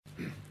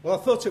Well, I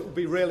thought it would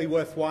be really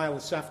worthwhile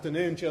this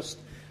afternoon just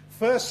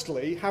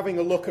firstly having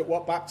a look at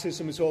what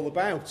baptism is all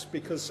about,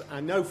 because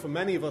I know for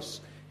many of us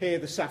here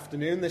this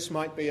afternoon this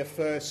might be a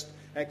first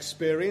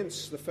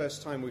experience, the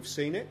first time we've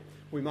seen it.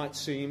 We might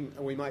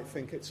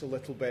think it's a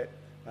little bit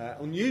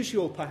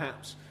unusual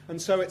perhaps,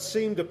 and so it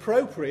seemed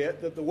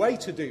appropriate that the way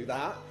to do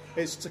that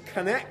is to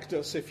connect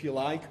us, if you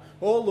like,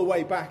 all the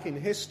way back in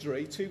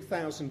history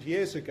 2,000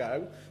 years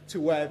ago to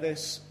where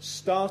this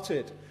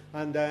started.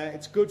 And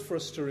it's good for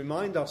us to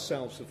remind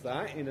ourselves of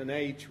that in an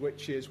age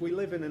which is, we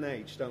live in an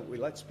age, don't we,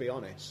 let's be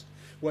honest,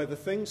 where the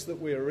things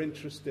that we are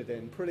interested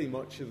in pretty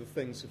much are the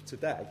things of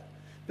today.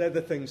 They're the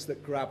things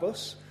that grab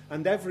us,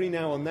 and every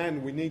now and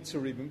then we need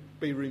to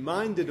be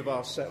reminded of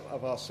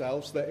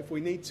ourselves that if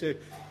we need to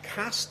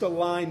cast a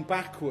line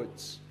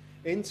backwards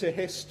into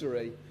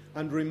history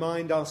and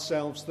remind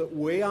ourselves that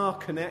we are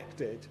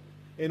connected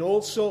in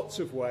all sorts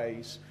of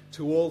ways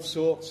to all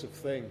sorts of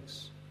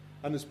things.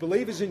 And as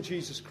believers in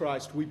Jesus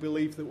Christ, we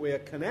believe that we are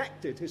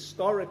connected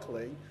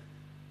historically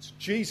to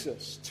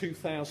Jesus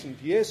 2,000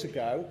 years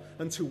ago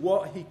and to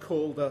what he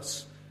called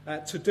us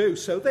to do.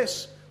 So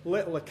this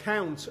little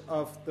account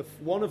of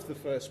one of the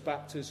first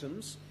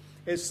baptisms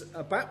is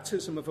a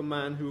baptism of a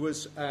man who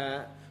was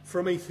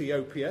from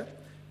Ethiopia,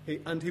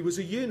 and he was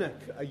a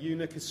eunuch. A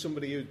eunuch is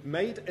somebody who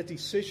made a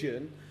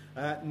decision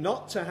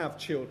not to have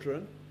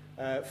children,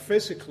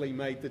 physically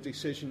made the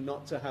decision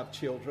not to have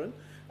children,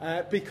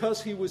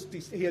 because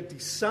he had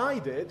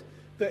decided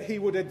that he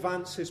would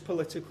advance his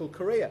political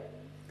career.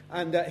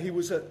 And he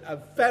was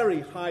a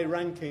very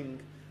high-ranking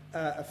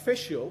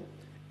official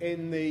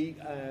in the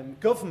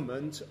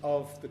government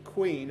of the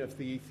Queen of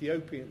the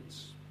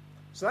Ethiopians.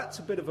 So that's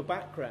a bit of a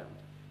background.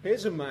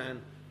 Here's a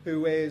man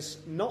who is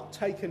not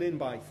taken in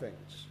by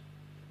things.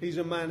 He's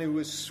a man who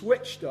is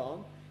switched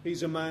on.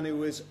 He's a man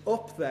who is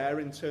up there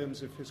in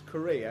terms of his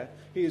career.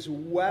 He is a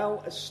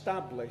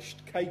well-established,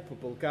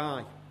 capable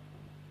guy.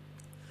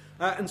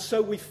 And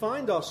so we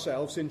find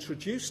ourselves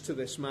introduced to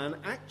this man,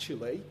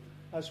 actually,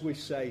 as we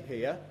say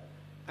here,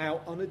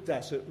 out on a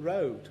desert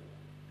road.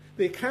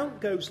 The account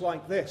goes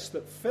like this,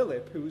 that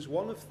Philip, who was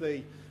one of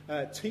the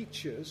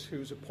teachers who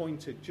was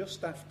appointed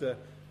just after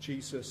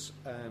Jesus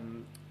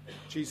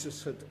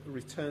had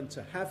returned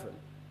to heaven,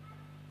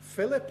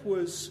 Philip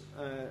was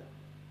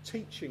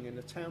teaching in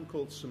a town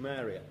called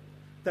Samaria.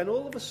 Then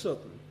all of a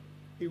sudden,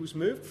 he was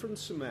moved from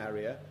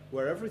Samaria,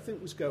 where everything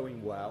was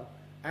going well,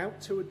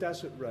 out to a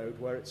desert road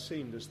where it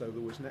seemed as though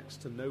there was next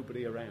to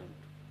nobody around.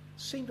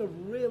 It seemed a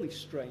really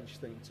strange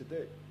thing to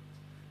do.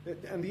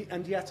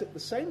 And yet at the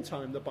same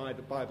time, the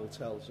Bible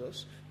tells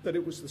us that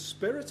it was the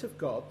Spirit of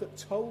God that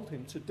told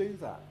him to do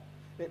that.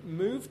 It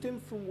moved him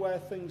from where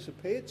things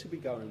appeared to be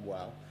going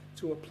well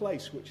to a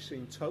place which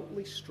seemed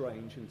totally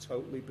strange and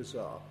totally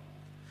bizarre.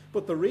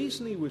 But the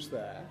reason he was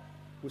there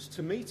was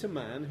to meet a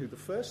man who, the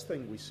first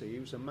thing we see,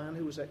 was a man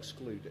who was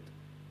excluded.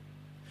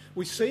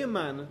 We see a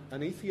man,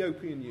 an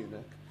Ethiopian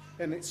eunuch,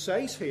 and it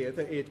says here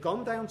that he had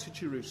gone down to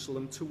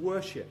Jerusalem to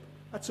worship.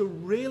 That's a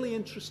really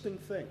interesting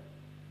thing.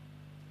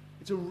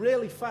 It's a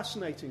really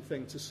fascinating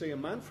thing to see a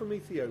man from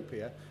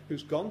Ethiopia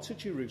who's gone to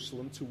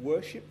Jerusalem to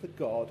worship the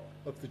God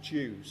of the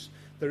Jews.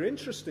 The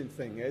interesting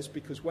thing is,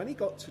 because when he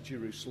got to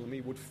Jerusalem,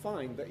 he would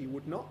find that he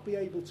would not be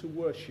able to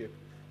worship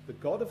the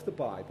God of the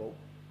Bible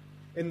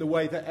in the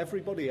way that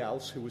everybody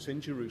else who was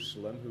in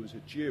Jerusalem, who was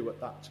a Jew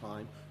at that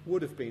time,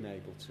 would have been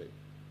able to.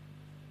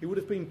 He would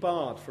have been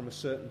barred from a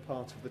certain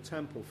part of the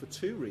temple for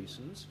two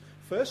reasons.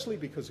 Firstly,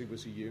 because he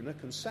was a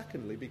eunuch, and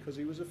secondly, because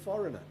he was a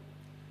foreigner.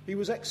 He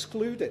was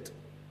excluded.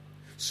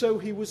 So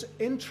he was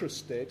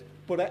interested,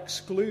 but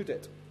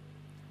excluded.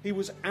 He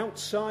was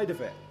outside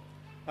of it.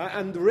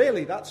 And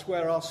really, that's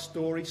where our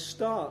story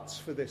starts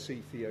for this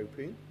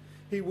Ethiopian.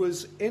 He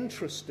was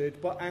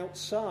interested, but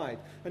outside.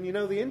 And you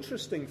know, the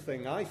interesting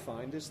thing I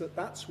find is that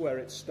that's where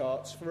it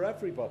starts for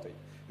everybody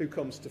who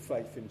comes to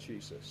faith in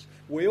Jesus.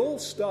 We all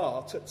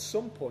start at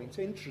some point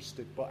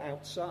interested, but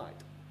outside.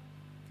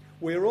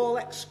 We're all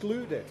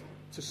excluded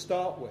to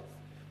start with.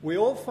 We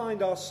all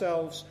find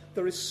ourselves,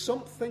 there is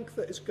something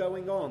that is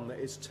going on that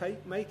is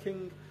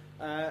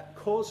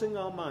causing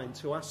our mind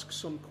to ask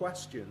some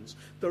questions.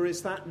 There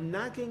is that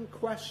nagging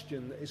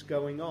question that is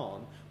going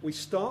on. We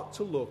start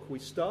to look, we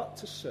start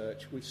to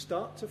search, we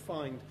start to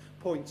find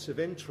points of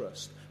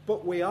interest,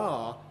 but we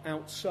are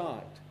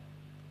outside,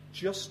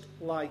 just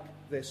like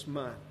this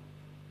man.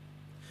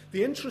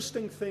 The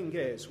interesting thing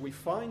is, we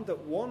find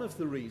that one of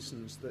the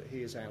reasons that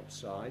he is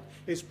outside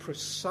is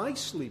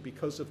precisely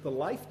because of the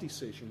life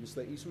decisions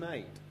that he's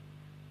made.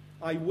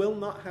 I will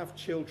not have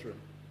children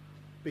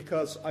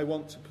because I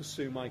want to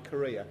pursue my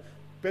career.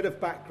 Bit of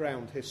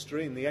background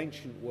history in the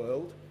ancient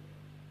world.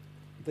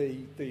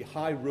 The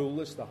high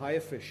rulers, the high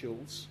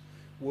officials,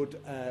 would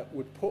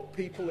put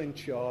people in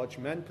charge,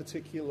 men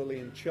particularly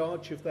in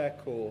charge of their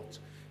court,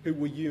 who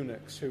were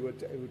eunuchs, who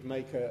would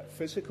make a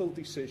physical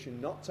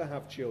decision not to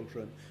have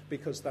children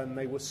because then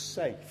they were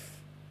safe.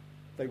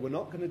 They were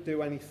not going to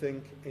do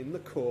anything in the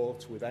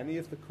court with any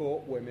of the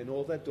court women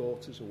or their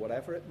daughters or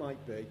whatever it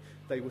might be.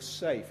 They were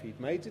safe. He'd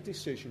made a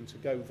decision to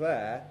go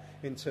there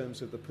in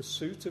terms of the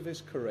pursuit of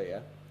his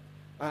career,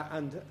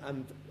 and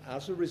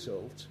as a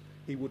result,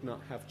 he would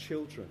not have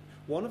children.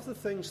 One of the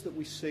things that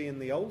we see in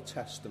the Old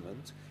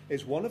Testament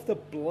is one of the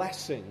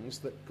blessings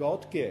that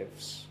God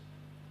gives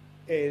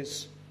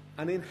is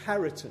an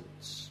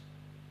inheritance.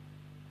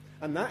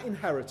 And that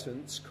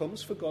inheritance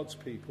comes for God's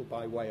people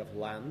by way of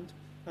land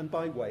and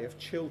by way of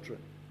children.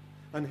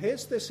 And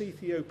here's this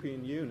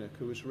Ethiopian eunuch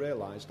who has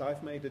realized,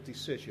 I've made a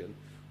decision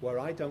where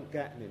I don't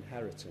get an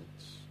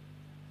inheritance.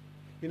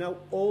 You know,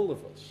 all of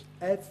us,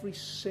 every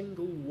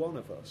single one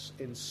of us,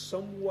 in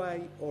some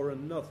way or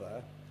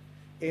another,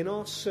 in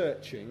our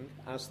searching,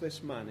 as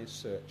this man is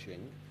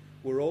searching,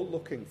 we're all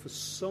looking for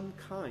some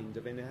kind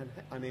of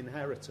an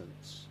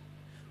inheritance.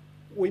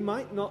 We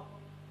might not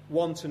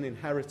want an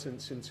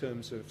inheritance in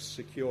terms of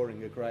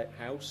securing a great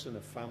house and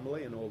a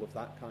family and all of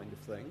that kind of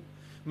thing.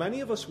 Many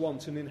of us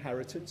want an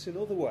inheritance in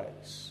other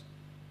ways.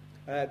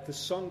 The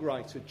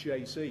songwriter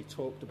Jay-Z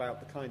talked about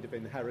the kind of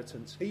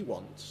inheritance he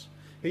wants.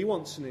 He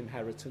wants an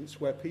inheritance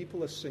where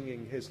people are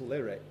singing his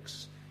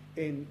lyrics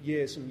in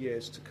years and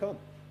years to come.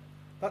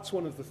 That's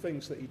one of the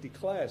things that he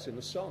declares in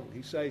a song.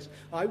 He says,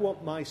 I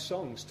want my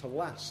songs to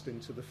last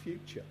into the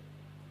future.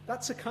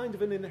 That's a kind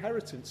of an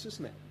inheritance,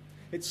 isn't it?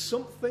 It's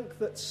something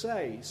that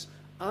says,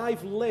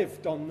 I've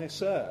lived on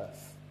this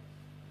earth.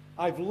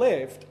 I've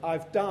lived,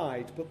 I've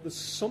died, but there's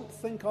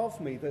something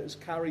of me that has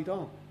carried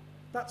on.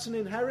 That's an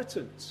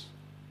inheritance.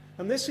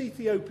 And this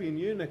Ethiopian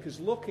eunuch is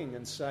looking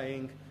and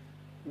saying,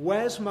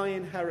 where's my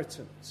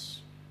inheritance?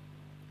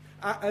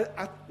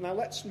 Now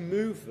let's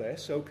move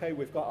this. Okay,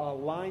 we've got our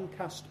line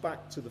cast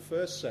back to the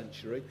 1st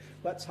century.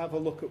 Let's have a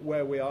look at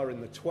where we are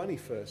in the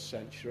 21st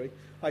century.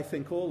 I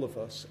think all of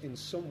us, in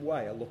some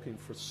way, are looking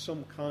for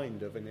some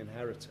kind of an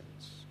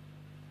inheritance.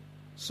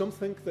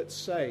 Something that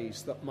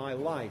says that my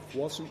life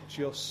wasn't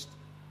just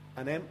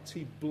an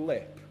empty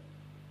blip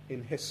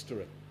in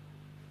history.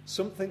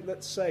 Something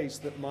that says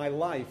that my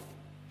life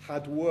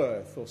had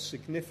worth or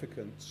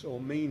significance or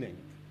meaning.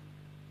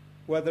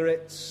 Whether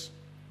it's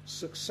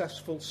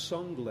successful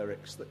song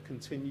lyrics that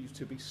continue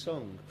to be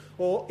sung,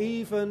 or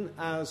even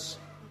as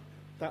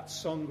that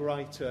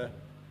songwriter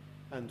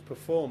and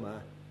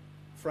performer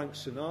Frank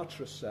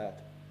Sinatra said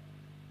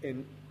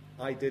in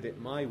I Did It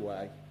My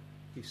Way,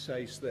 he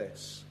says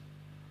this,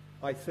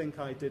 I think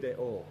I did it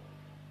all.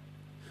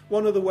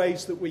 One of the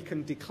ways that we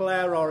can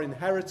declare our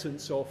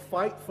inheritance or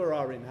fight for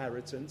our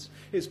inheritance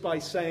is by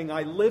saying,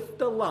 I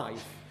lived a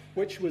life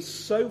which was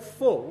so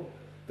full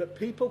that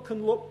people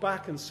can look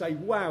back and say,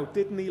 wow,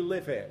 didn't he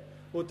live it?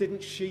 Or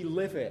didn't she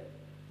live it?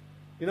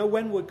 You know,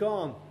 when we're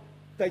gone,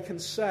 they can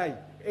say,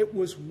 it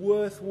was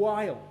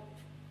worthwhile.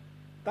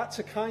 That's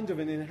a kind of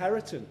an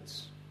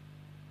inheritance.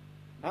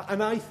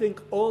 And I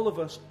think all of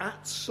us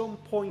at some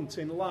point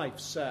in life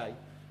say,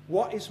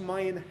 what is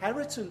my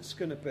inheritance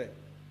going to be?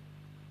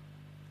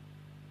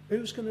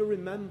 Who's going to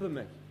remember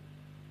me?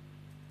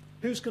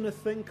 Who's going to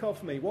think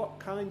of me? What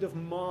kind of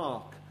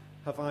mark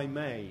have I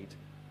made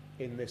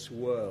in this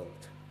world?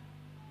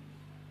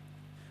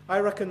 I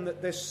reckon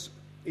that this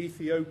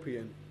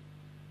Ethiopian,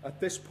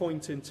 at this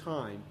point in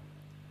time,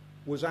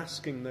 was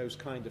asking those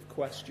kind of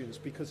questions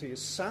because he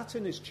is sat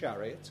in his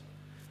chariot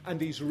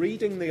and he's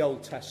reading the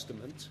Old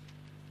Testament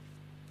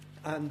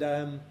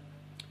and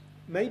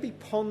maybe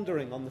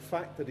pondering on the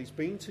fact that he's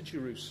been to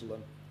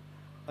Jerusalem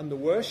and the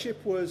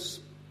worship was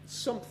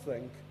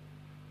something,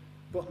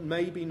 but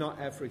maybe not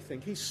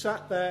everything. He's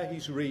sat there,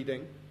 he's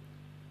reading,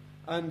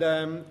 and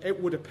it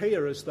would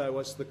appear as though,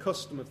 as the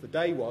custom of the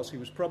day was, he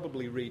was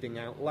probably reading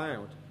out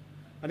loud.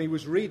 And he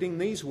was reading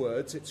these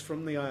words. It's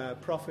from the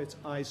prophet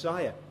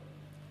Isaiah.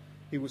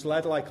 He was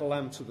led like a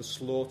lamb to the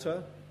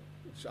slaughter.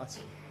 I've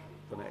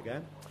done it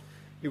again.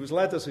 He was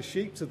led as a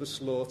sheep to the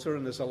slaughter,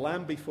 and as a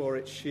lamb before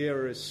its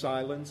shearer is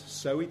silent,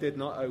 so he did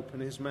not open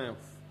his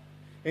mouth.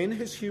 In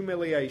his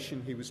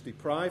humiliation he was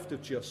deprived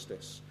of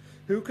justice.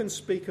 Who can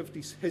speak of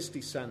his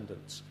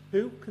descendants?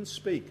 Who can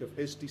speak of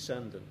his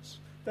descendants?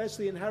 There's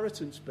the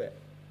inheritance bit.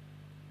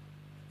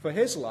 For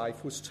his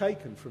life was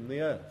taken from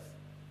the earth.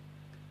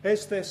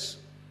 Here's this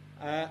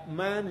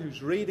man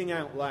who's reading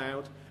out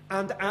loud,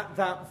 and at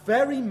that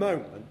very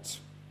moment,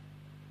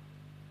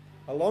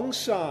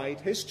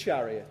 alongside his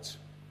chariot,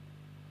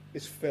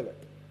 is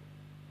Philip.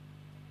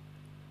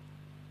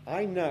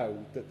 I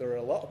know that there are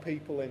a lot of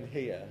people in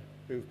here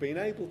who've been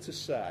able to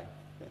say,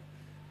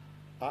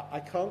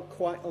 I can't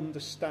quite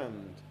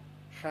understand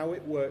how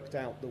it worked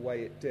out the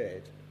way it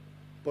did,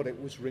 but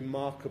it was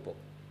remarkable.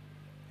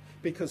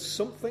 Because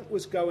something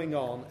was going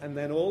on, and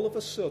then all of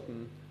a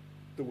sudden,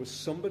 there was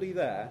somebody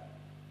there,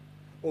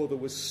 or there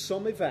was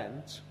some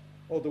event,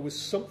 or there was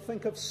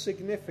something of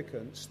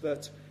significance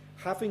that,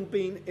 having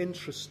been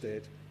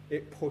interested,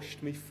 it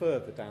pushed me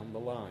further down the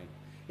line.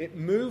 It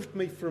moved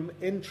me from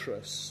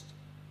interest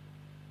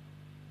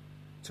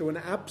to an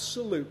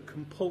absolute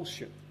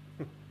compulsion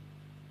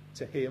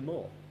to hear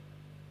more.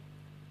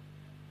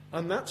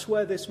 And that's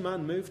where this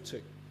man moved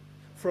to.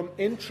 from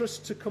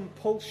interest to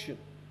compulsion,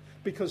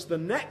 because the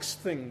next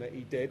thing that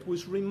he did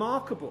was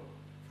remarkable.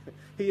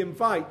 He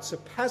invites a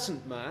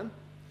peasant man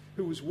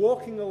who was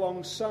walking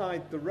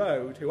alongside the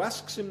road, who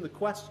asks him the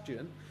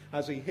question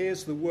as he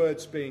hears the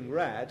words being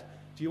read,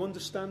 do you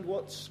understand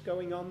what's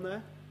going on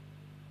there?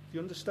 Do you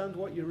understand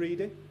what you're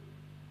reading?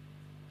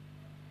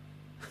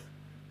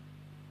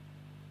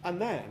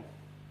 And then,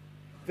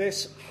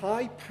 this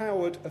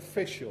high-powered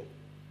official,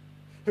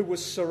 who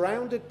was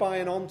surrounded by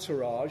an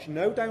entourage,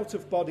 no doubt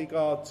of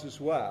bodyguards as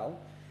well,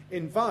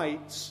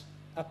 invites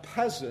a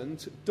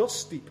peasant,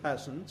 dusty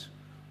peasant,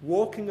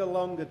 walking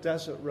along a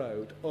desert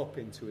road up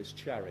into his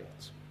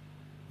chariot.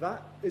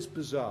 That is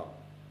bizarre.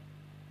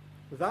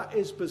 That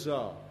is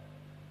bizarre.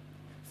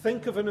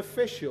 Think of an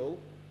official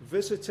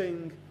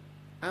visiting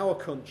our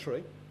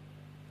country,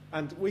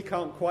 and we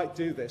can't quite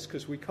do this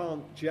because we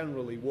can't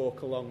generally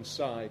walk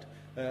alongside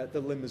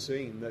the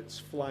limousine that's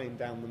flying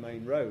down the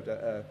main road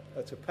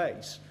at a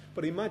pace.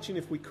 But imagine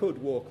if we could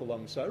walk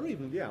alongside, or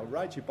even,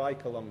 ride your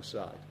bike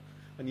alongside,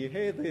 and you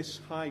hear this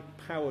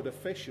high-powered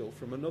official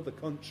from another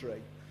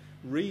country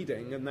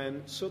reading and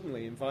then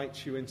suddenly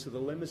invites you into the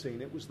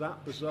limousine. It was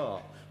that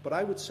bizarre. But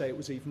I would say it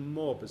was even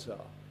more bizarre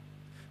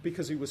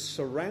because he was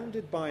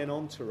surrounded by an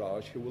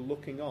entourage who were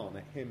looking on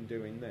at him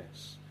doing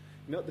this.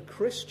 You know, the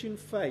Christian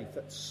faith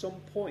at some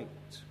point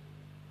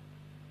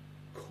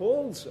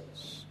calls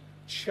us,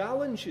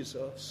 challenges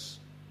us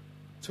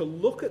to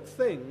look at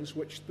things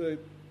which the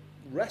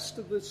rest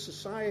of the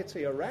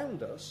society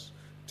around us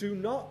do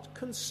not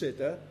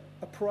consider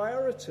a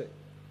priority,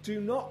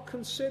 do not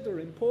consider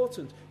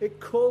important. It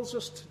calls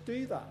us to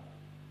do that.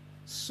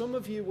 Some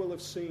of you will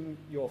have seen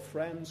your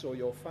friends or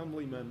your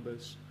family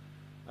members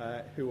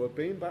who are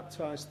being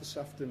baptized this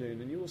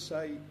afternoon, and you will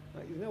say,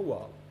 you know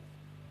what?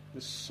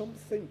 There's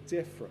something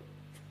different.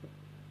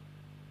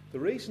 The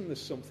reason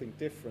there's something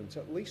different,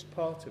 at least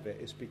part of it,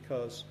 is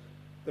because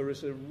there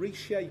is a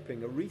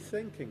reshaping, a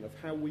rethinking of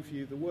how we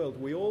view the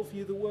world. We all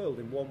view the world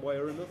in one way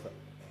or another.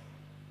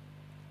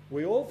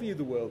 We all view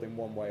the world in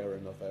one way or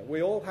another.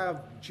 We all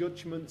have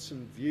judgments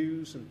and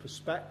views and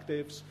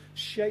perspectives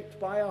shaped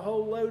by a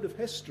whole load of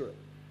history.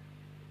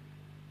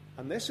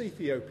 And this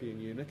Ethiopian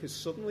eunuch is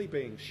suddenly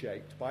being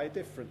shaped by a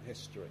different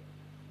history.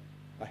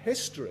 A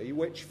history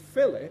which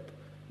Philip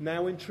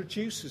now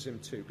introduces him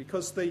to,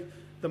 because the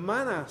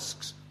man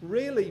asks,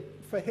 really,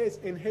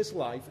 in his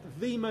life,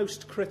 the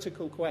most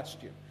critical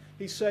question.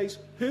 He says,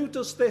 who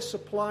does this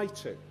apply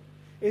to?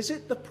 Is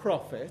it the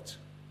prophet,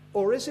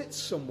 or is it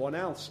someone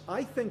else?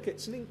 I think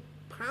it's an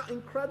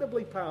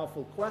incredibly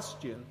powerful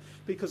question,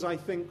 because I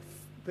think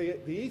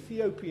the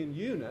Ethiopian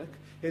eunuch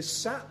is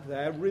sat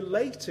there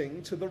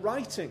relating to the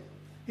writing.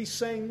 He's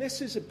saying,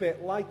 this is a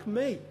bit like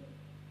me.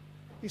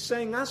 He's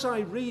saying, as I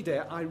read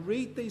it, I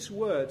read these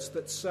words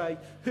that say,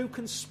 who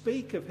can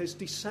speak of his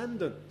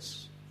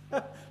descendants?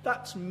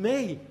 That's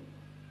me.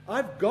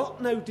 I've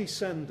got no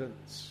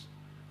descendants.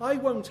 I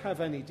won't have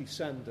any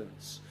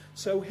descendants.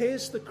 So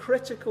here's the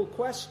critical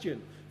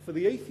question for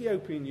the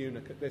Ethiopian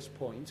eunuch at this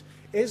point.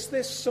 Is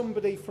this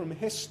somebody from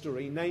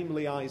history,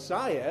 namely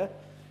Isaiah,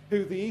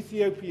 who the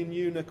Ethiopian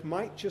eunuch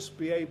might just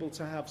be able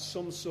to have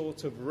some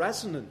sort of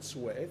resonance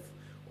with,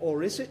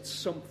 or is it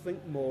something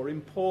more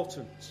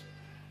important?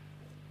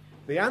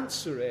 The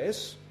answer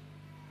is,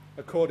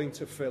 according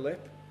to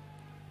Philip,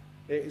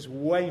 it is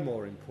way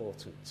more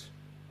important.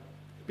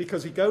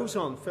 Because he goes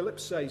on, Philip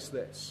says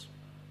this,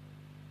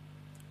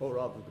 or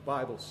rather the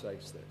Bible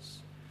says this.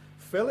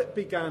 Philip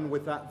began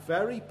with that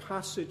very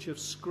passage of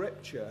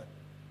Scripture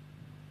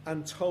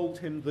and told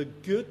him the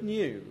good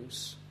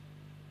news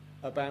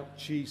about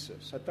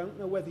Jesus. I don't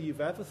know whether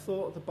you've ever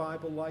thought of the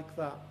Bible like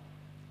that,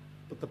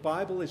 but the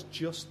Bible is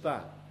just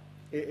that.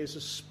 It is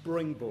a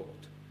springboard.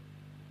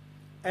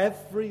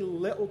 Every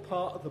little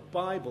part of the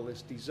Bible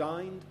is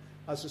designed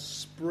as a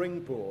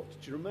springboard.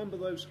 Do you remember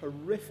those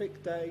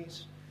horrific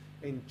days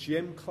in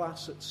gym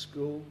class at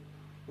school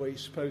where you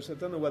suppose, I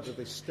don't know whether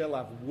they still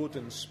have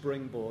wooden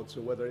springboards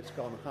or whether it's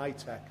gone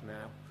high-tech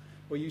now,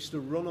 where you used to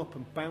run up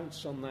and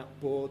bounce on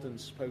that board and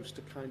supposed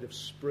to kind of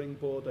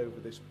springboard over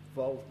this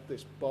vault,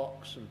 this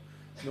box, and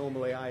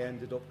normally I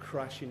ended up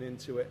crashing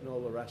into it and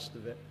all the rest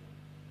of it.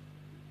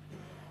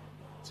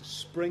 It's a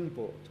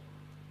springboard.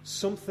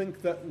 Something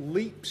that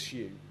leaps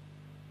you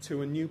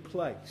to a new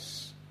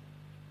place.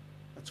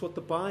 That's what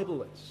the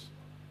Bible is.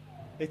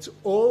 It's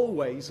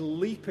always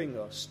leaping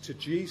us to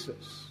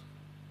Jesus.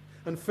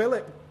 And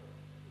Philip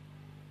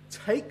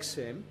takes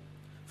him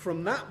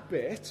from that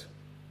bit,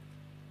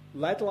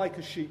 led like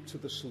a sheep to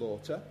the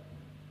slaughter,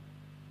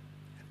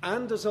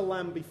 and as a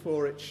lamb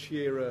before its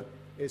shearer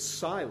is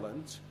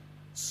silent,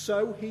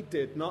 so he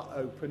did not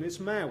open his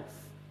mouth.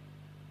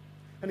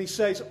 And he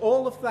says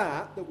all of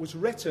that was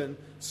written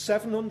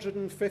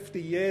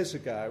 750 years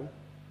ago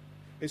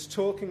is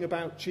talking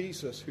about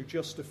Jesus, who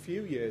just a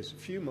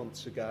few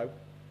months ago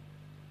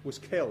was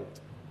killed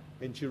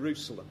in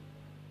Jerusalem.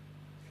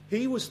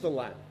 He was the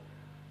lamb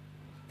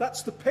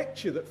That's the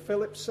picture that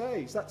Philip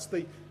says. That's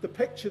the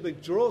picture that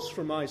he draws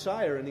from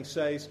Isaiah. And he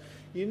says,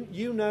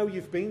 you know,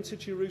 you've been to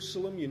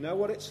Jerusalem. You know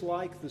what it's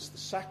like. There's the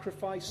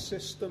sacrifice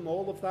system.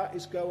 All of that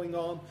is going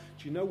on.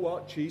 Do you know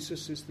what?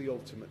 Jesus is the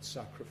ultimate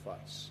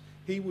sacrifice.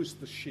 He was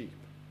the sheep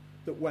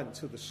that went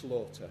to the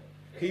slaughter.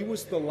 He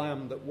was the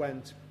lamb that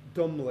went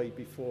dumbly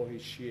before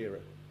his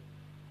shearer.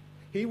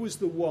 He was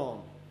the one.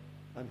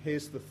 And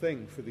here's the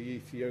thing for the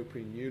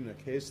Ethiopian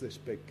eunuch. Here's this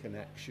big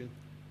connection.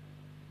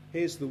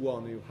 Here's the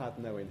one who had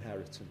no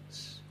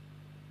inheritance.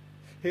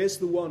 Here's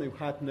the one who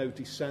had no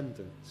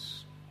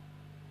descendants.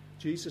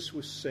 Jesus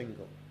was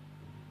single.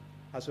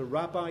 As a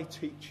rabbi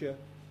teacher,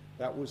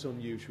 that was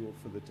unusual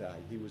for the day.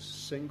 He was a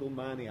single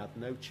man. He had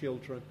no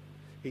children.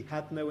 He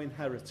had no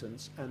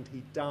inheritance, and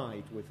he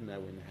died with no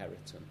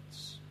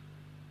inheritance.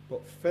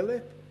 But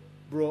Philip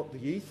brought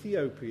the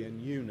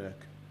Ethiopian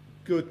eunuch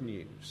good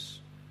news.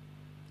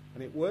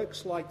 And it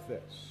works like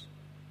this.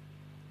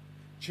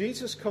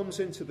 Jesus comes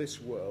into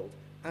this world,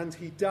 and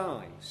he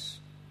dies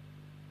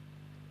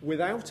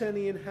without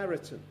any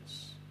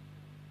inheritance.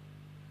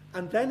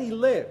 And then he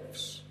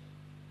lives,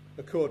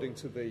 according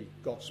to the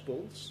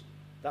Gospels.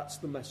 That's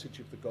the message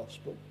of the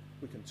Gospel.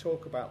 We can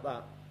talk about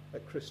that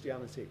at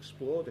Christianity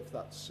Explored if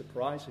that's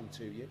surprising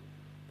to you.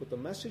 But the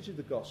message of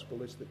the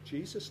Gospel is that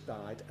Jesus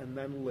died and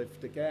then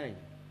lived again.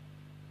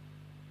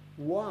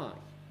 Why?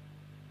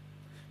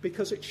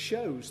 Because it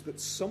shows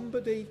that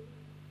somebody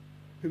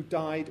who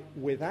died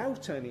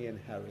without any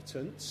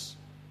inheritance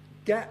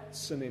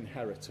gets an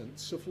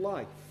inheritance of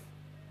life.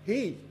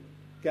 He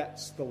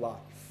gets the life.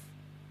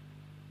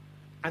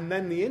 And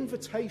then the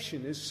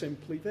invitation is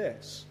simply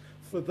this.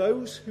 For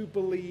those who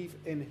believe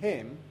in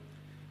him,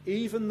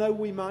 even though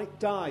we might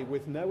die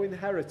with no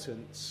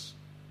inheritance,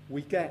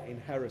 we get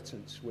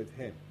inheritance with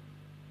him.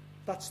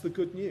 That's the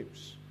good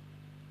news.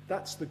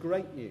 That's the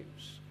great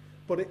news.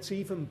 But it's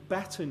even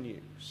better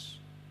news.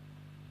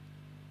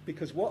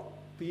 Because what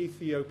the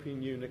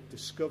Ethiopian eunuch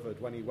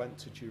discovered when he went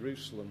to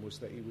Jerusalem was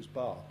that he was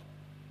barred.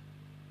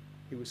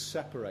 He was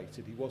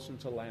separated. He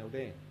wasn't allowed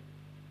in.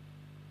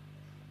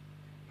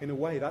 In a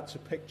way, that's a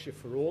picture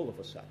for all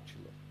of us,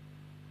 actually.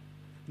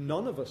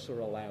 None of us are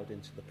allowed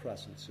into the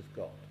presence of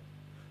God.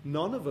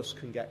 None of us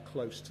can get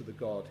close to the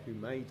God who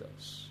made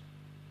us.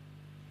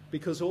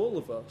 Because all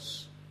of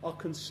us are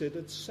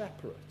considered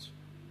separate.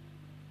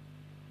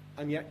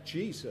 And yet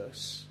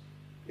Jesus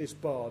is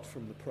barred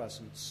from the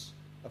presence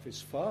of his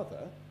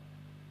Father,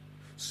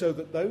 so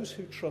that those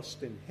who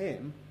trust in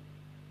him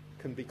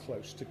can be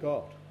close to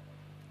God.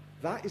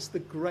 That is the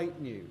great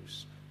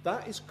news.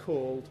 That is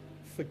called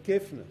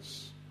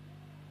forgiveness.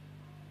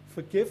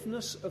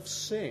 Forgiveness of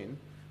sin,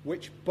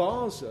 which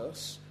bars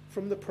us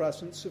from the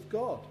presence of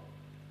God.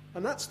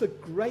 And that's the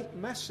great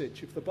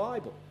message of the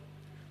Bible,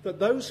 that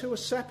those who are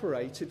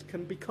separated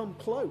can become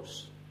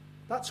close.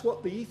 That's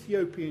what the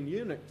Ethiopian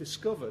eunuch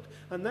discovered.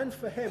 And then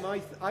for him,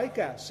 I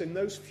guess, in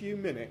those few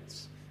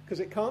minutes, because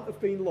it can't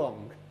have been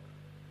long,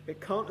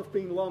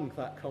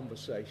 that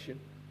conversation.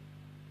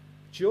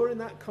 During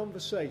that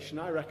conversation,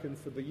 I reckon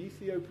for the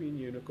Ethiopian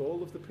eunuch,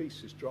 all of the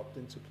pieces dropped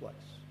into place.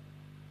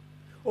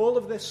 All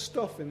of this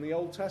stuff in the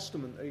Old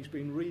Testament that he's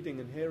been reading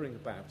and hearing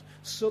about,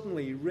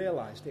 suddenly he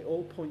realized it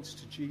all points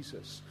to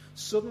Jesus.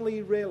 Suddenly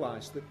he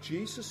realized that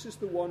Jesus is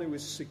the one who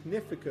is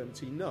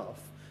significant enough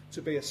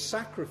to be a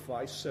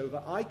sacrifice so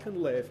that I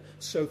can live,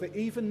 so that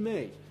even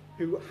me,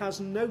 who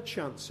has no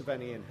chance of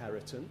any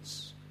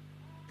inheritance,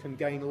 can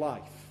gain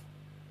life.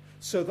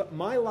 So that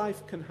my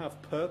life can have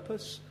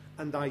purpose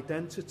and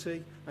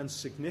identity and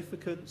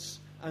significance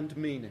and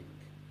meaning.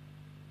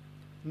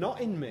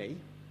 Not in me,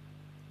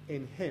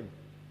 in him.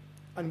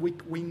 And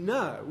we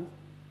know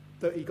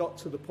that he got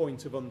to the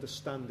point of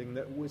understanding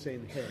that it was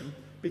in him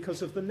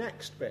because of the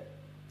next bit.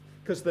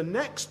 Because the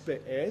next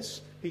bit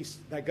is,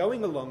 they're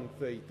going along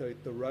the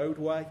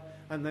roadway,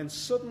 and then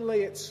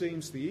suddenly it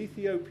seems the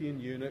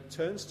Ethiopian eunuch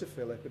turns to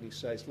Philip and he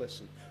says,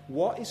 listen,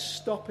 what is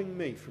stopping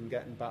me from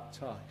getting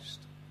baptized?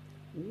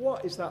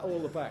 What is that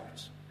all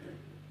about?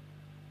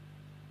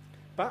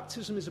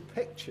 Baptism is a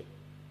picture.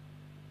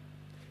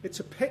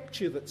 It's a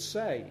picture that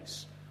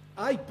says,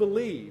 I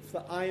believe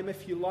that I am,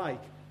 if you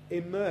like,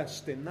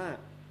 immersed in that.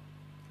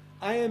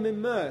 I am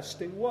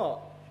immersed in what?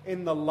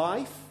 In the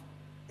life,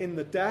 in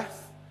the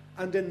death,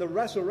 and in the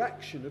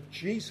resurrection of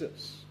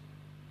Jesus.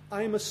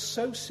 I am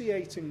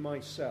associating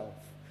myself.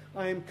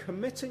 I am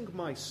committing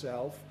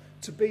myself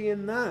to be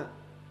in that.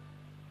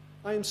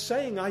 I am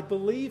saying I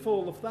believe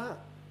all of that.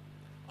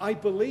 I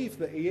believe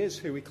that he is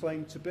who he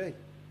claimed to be.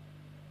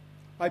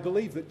 I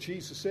believe that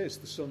Jesus is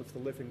the Son of the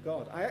living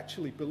God. I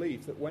actually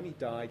believe that when he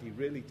died, he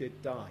really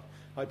did die.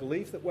 I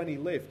believe that when he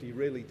lived, he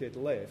really did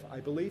live.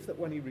 I believe that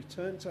when he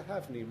returned to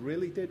heaven, he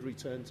really did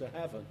return to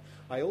heaven.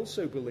 I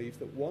also believe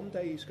that one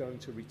day he's going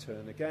to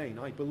return again.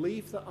 I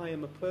believe that I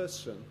am a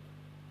person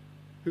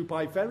who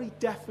by very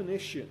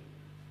definition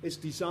is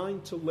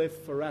designed to live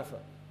forever,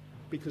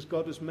 because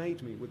God has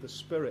made me with a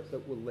spirit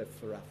that will live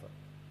forever.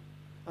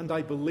 And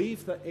I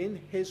believe that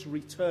in his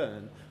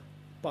return,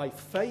 by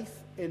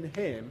faith in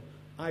him,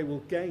 I will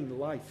gain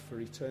life for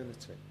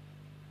eternity.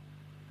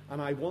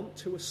 And I want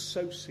to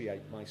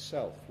associate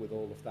myself with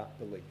all of that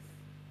belief.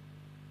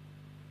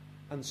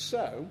 And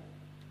so,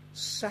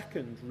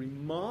 second,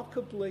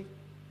 remarkably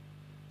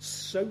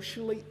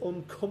socially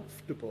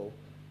uncomfortable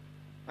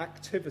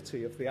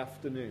activity of the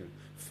afternoon.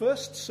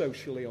 First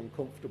socially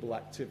uncomfortable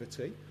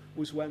activity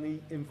was when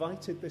he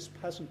invited this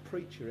peasant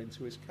preacher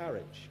into his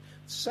carriage.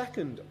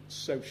 Second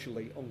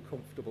socially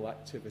uncomfortable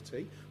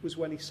activity was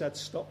when he said,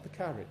 "Stop the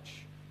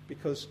carriage,"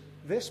 because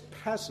this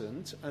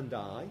peasant and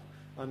I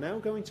are now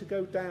going to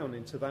go down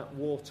into that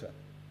water,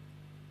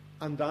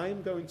 and I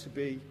am going to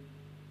be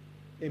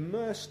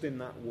immersed in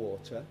that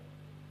water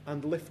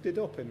and lifted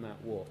up in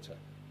that water.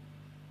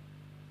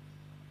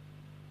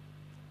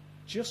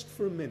 Just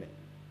for a minute,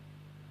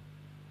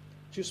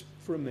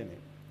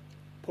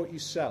 put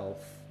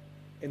yourself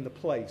in the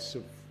place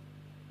of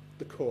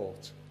the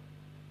court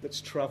that's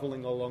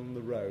travelling along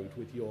the road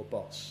with your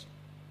boss,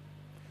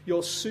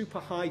 your super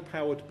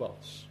high-powered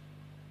boss.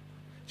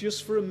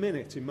 Just for a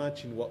minute,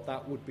 imagine what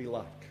that would be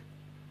like.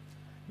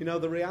 You know,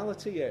 the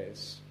reality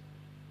is,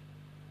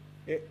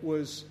 it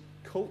was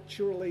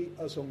culturally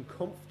as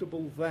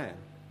uncomfortable then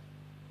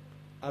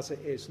as it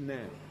is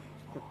now.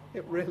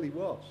 It really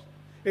was.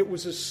 It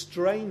was as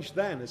strange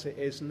then as it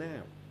is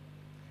now.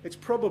 It's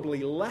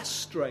probably less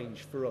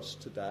strange for us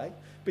today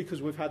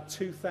because we've had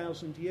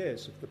 2,000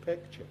 years of the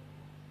picture.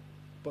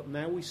 But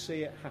now we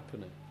see it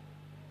happening.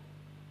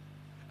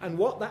 And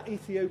what that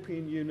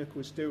Ethiopian eunuch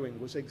was doing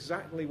was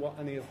exactly what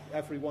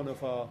every one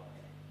of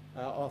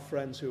our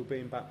friends who are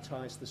being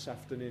baptized this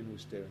afternoon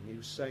was doing. He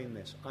was saying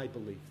this: I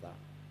believe that.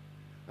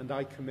 And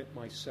I commit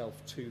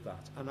myself to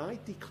that. And I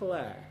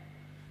declare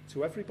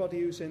to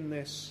everybody who's in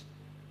this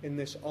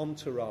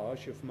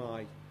entourage of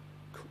my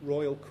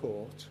royal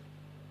court,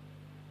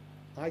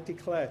 I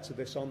declare to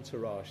this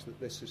entourage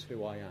that this is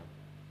who I am.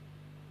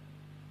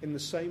 In the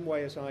same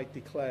way as I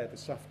declare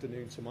this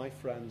afternoon to my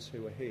friends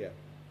who are here,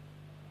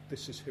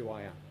 this is who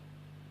I am.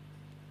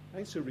 I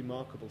think it's a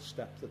remarkable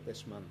step that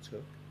this man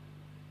took.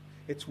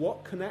 It's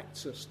what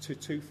connects us to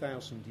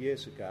 2,000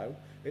 years ago.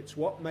 It's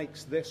what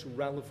makes this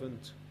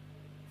relevant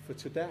for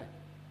today.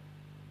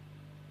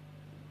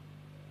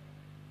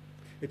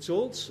 It's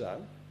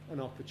also an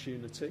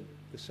opportunity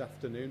this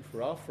afternoon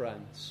for our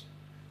friends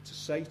to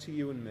say to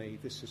you and me,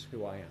 this is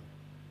who I am.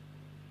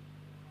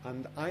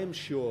 And I am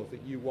sure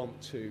that you want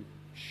to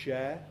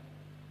share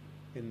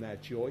in their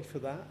joy for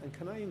that. And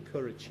can I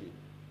encourage you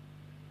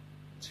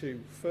to,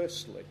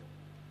 firstly,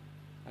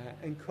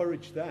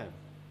 encourage them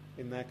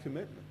in their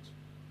commitment?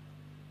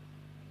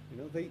 You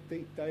know,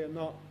 they are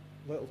not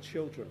little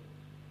children.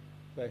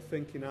 They're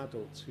thinking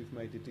adults who've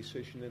made a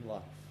decision in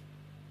life.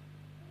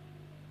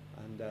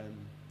 And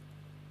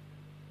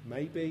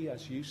maybe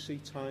as you see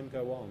time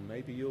go on,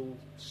 maybe you'll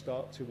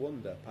start to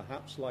wonder,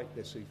 perhaps like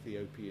this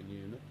Ethiopian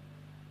eunuch,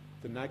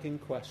 the nagging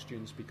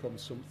questions become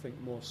something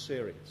more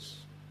serious.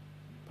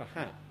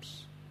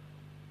 Perhaps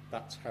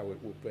that's how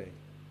it will be.